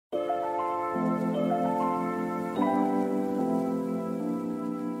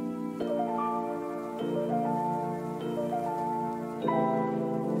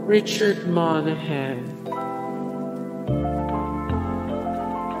Richard Monahan,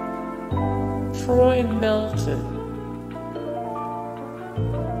 Troy Melton,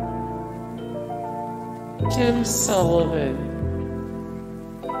 Tim Sullivan,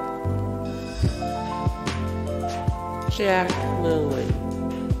 Jack Lilly,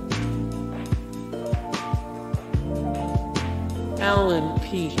 Alan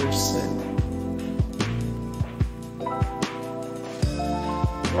Peterson,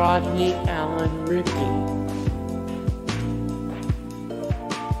 Rodney Allen Rippey,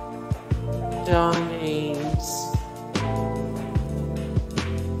 Don Ames,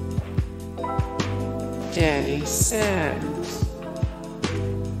 Danny Sands,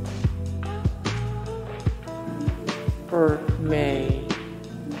 Bert May,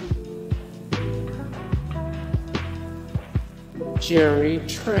 Jerry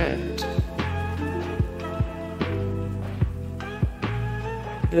Trent,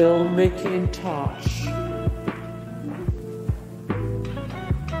 Bill McIntosh,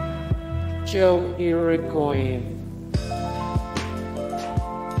 Joe Irigoyen,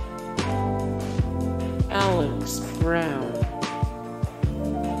 Alex Brown,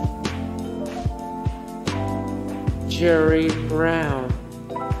 Jerry Brown,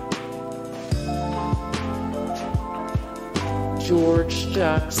 George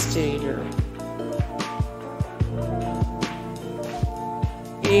Dockstader,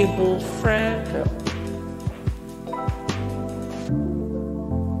 Abel Franco,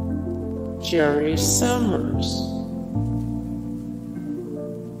 Jerry Summers,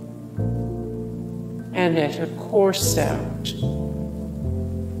 Annetta Corsout,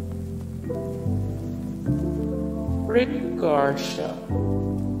 Rick Garsha,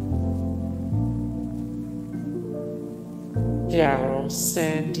 Darrell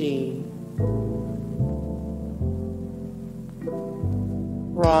Sandine,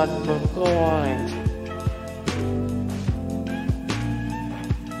 Rod McGowan,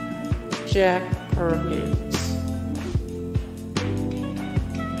 Jack Perkins,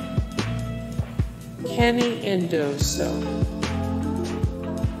 Kenny Endoso,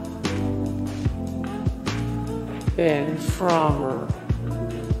 Ben Frommer,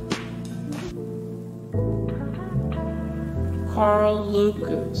 Carl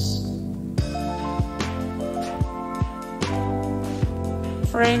Lucas,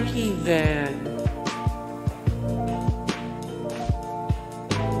 Frankie Van,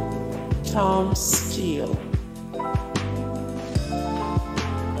 Tom Steele,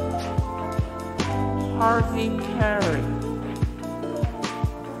 Harvey Carey,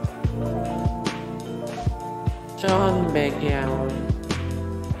 John McGowan,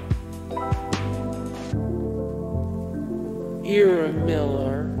 Ira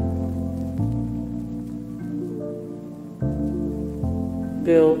Miller,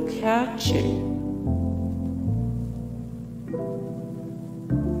 Bill Catchy,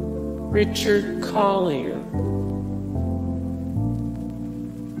 Richard Collier,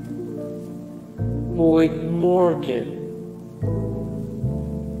 Boyd Morgan,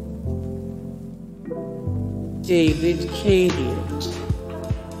 David Cadiot,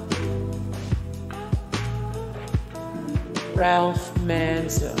 Ralph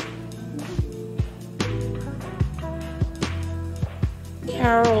Manza,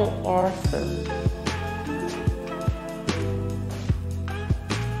 Carol Arthur,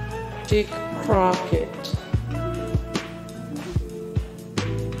 Dick Crockett,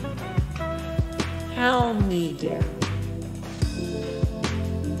 Hal Meader,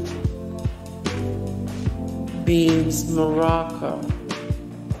 Beans Morocco,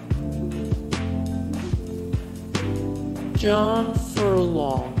 John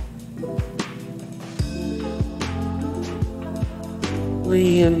Furlong,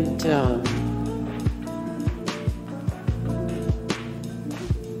 Liam Dunn,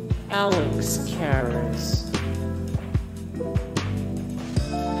 Alex Karras,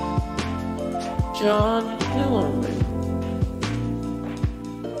 John Hillerman,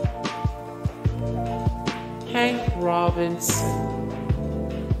 Hank Robinson,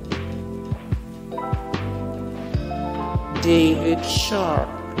 David Sharp,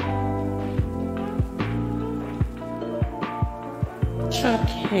 Chuck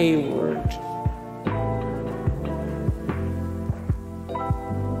Hayward,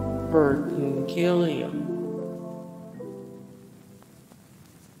 Burton Gilliam,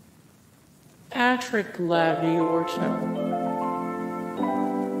 Patrick Laviorta,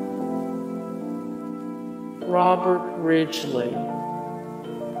 Robert Ridgely,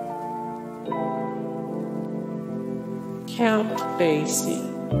 Count Basie,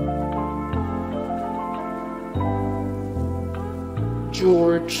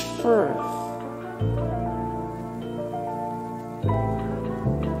 George Firth,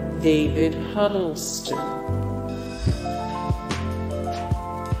 David Huddleston,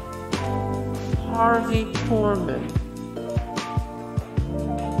 Harvey Korman,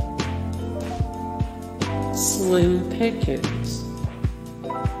 Slim Pickens,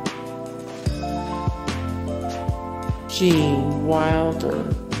 Gene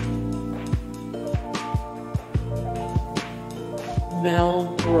Wilder,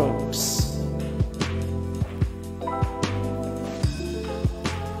 Mel Brooks,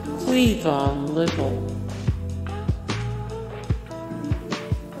 Cleavon Little,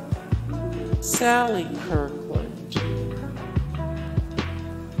 Sally Kirkland,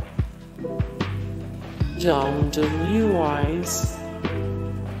 John DeLuise,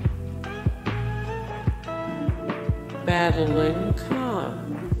 Madeline Kahn.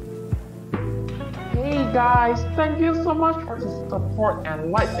 Hey guys, thank you so much for the support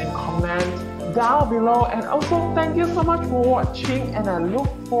and likes and comments down below, and also thank you so much for watching, and I look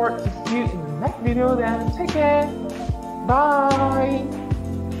forward to see you in the next video. Then take care, bye.